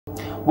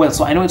Well,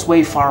 so I know it's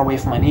way far away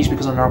from my niche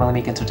because I normally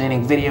make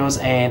entertaining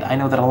videos, and I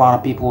know that a lot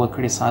of people will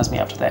criticize me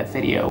after that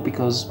video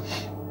because,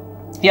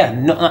 yeah,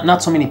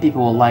 not so many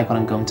people will like what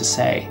I'm going to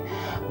say.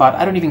 But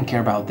I don't even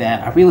care about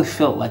that. I really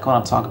feel like I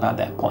want to talk about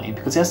that point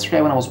because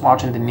yesterday when I was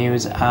watching the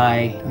news,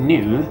 I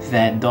knew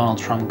that Donald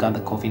Trump got the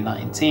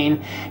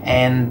COVID-19,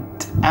 and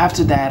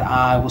after that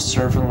I was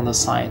surfing on the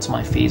sites,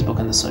 my Facebook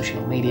and the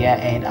social media,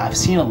 and I've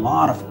seen a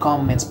lot of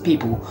comments.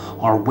 People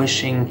are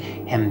wishing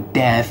him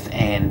death,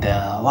 and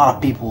a lot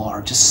of people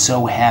are just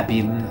so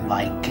happy,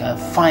 like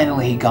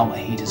finally he got what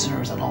he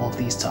deserves and all of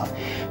these stuff.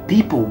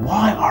 People,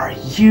 why are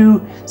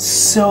you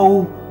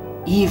so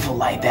evil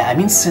like that? I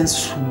mean,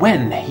 since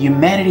when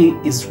humanity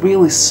is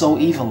really so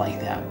evil like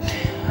that?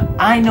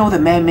 I know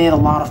that man made a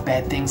lot of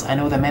bad things. I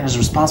know that man is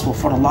responsible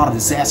for a lot of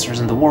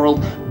disasters in the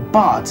world,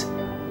 but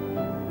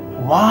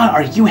why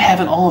are you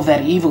having all of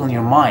that evil in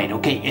your mind?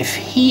 Okay, if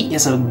he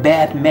is a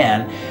bad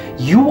man,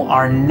 you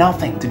are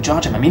nothing to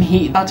judge him. I mean,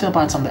 he got to a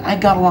point something. I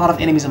got a lot of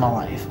enemies in my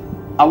life.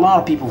 A lot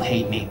of people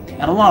hate me,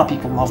 and a lot of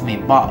people love me,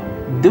 but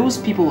those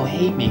people who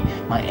hate me,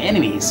 my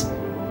enemies,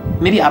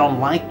 maybe I don't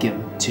like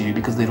them too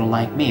because they don't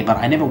like me, but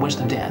I never wish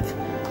them death.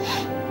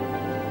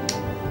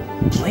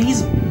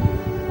 Please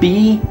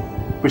be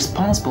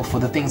responsible for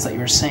the things that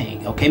you're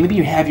saying, okay? Maybe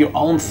you have your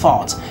own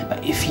thoughts,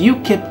 but if you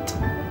kept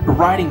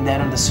writing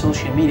that on the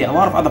social media, a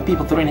lot of other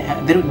people they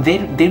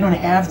don't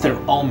have their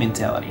own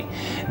mentality.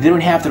 They don't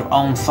have their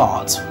own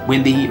thoughts.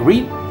 When they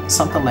read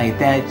something like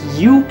that,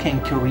 you can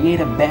create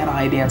a bad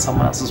idea in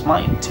someone else's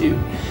mind too.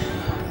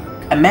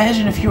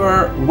 Imagine if you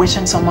are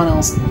wishing someone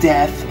else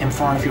death in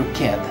front of your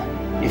kid.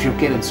 If your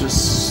kid is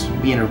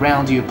just being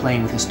around you,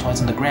 playing with his toys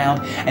on the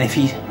ground, and if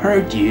he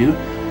heard you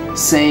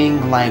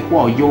saying like,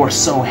 "Whoa, you're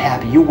so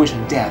happy, you wish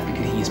him death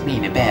because he's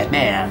being a bad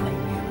man,"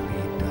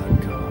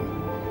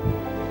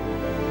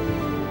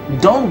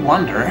 don't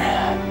wonder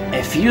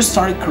if you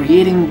started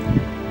creating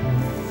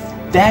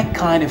that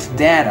kind of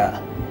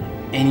data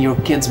in your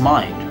kid's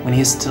mind when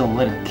he's still a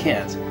little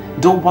kid.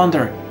 Don't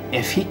wonder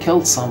if he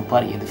killed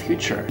somebody in the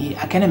future.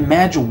 I can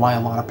imagine why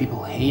a lot of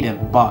people hate him,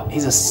 but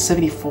he's a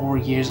 74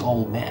 years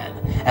old man.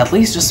 At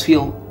least just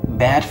feel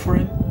bad for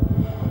him.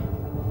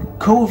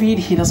 COVID,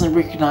 he doesn't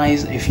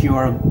recognize if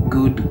you're a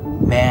good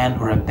man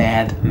or a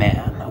bad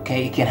man,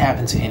 okay? It can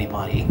happen to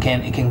anybody. You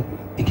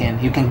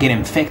can get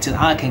infected,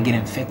 I can get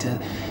infected,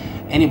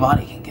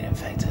 anybody can get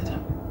infected.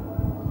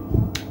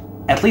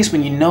 At least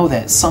when you know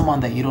that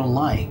someone that you don't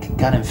like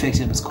got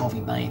infected with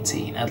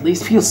COVID-19, at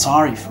least feel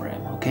sorry for him.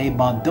 Okay,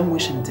 but don't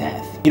wish him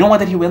death. You know why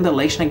did he win the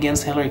election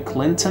against Hillary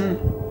Clinton?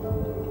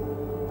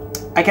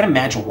 I can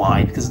imagine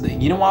why, because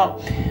you know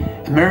what?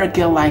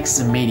 America likes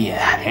the media,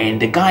 and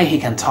the guy, he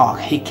can talk.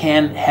 He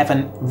can have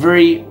a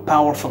very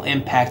powerful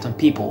impact on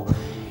people.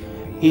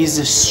 He's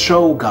a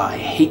show guy.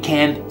 He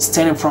can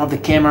stand in front of the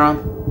camera.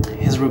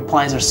 His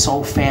replies are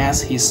so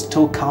fast. He's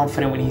so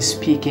confident when he's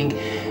speaking.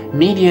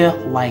 Media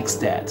likes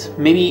that.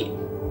 Maybe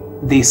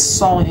they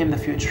saw in him the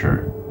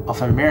future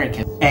of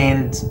America,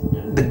 and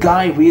the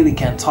guy really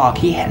can talk.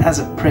 He has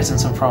a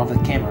presence in front of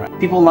the camera.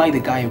 People like the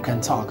guy who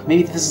can talk.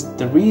 Maybe this is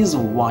the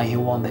reason why he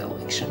won the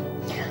election.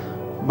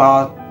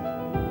 But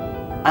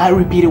I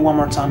repeat it one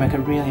more time, I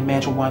can really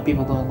imagine why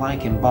people don't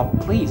like him, but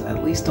please,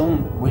 at least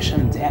don't wish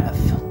him death.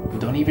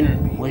 Don't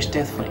even wish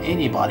death for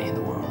anybody in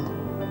the world.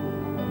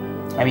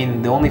 I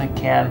mean, the only thing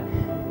that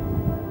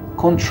can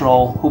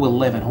control who will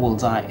live and who will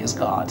die is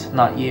God,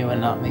 not you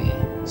and not me.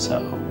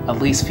 So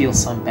at least feel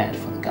some bad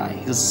for the guy.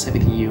 He's a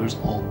 70 years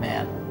old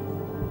man.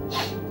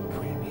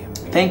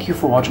 Thank you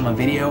for watching my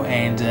video,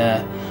 and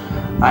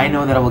I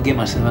know that I will get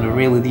myself into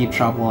really deep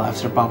trouble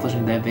after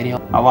publishing that video.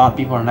 A lot of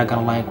people are not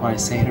gonna like what I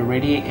said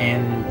already,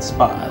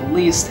 but at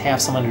least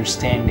have some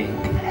understanding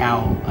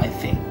how I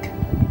think.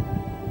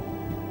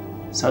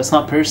 So it's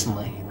not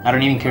personally. I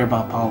don't even care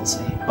about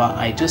policy, but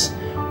I just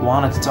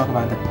wanted to talk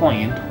about the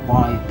point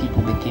why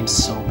people became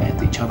so bad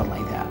to each other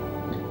like that.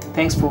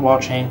 Thanks for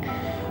watching.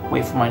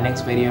 Wait for my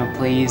next video.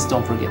 Please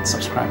don't forget to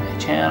subscribe to my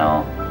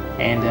channel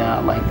and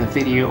like the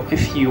video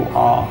if you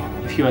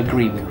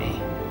agree with me.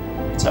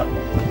 So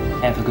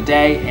have a good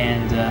day,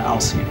 and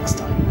I'll see you next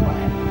time.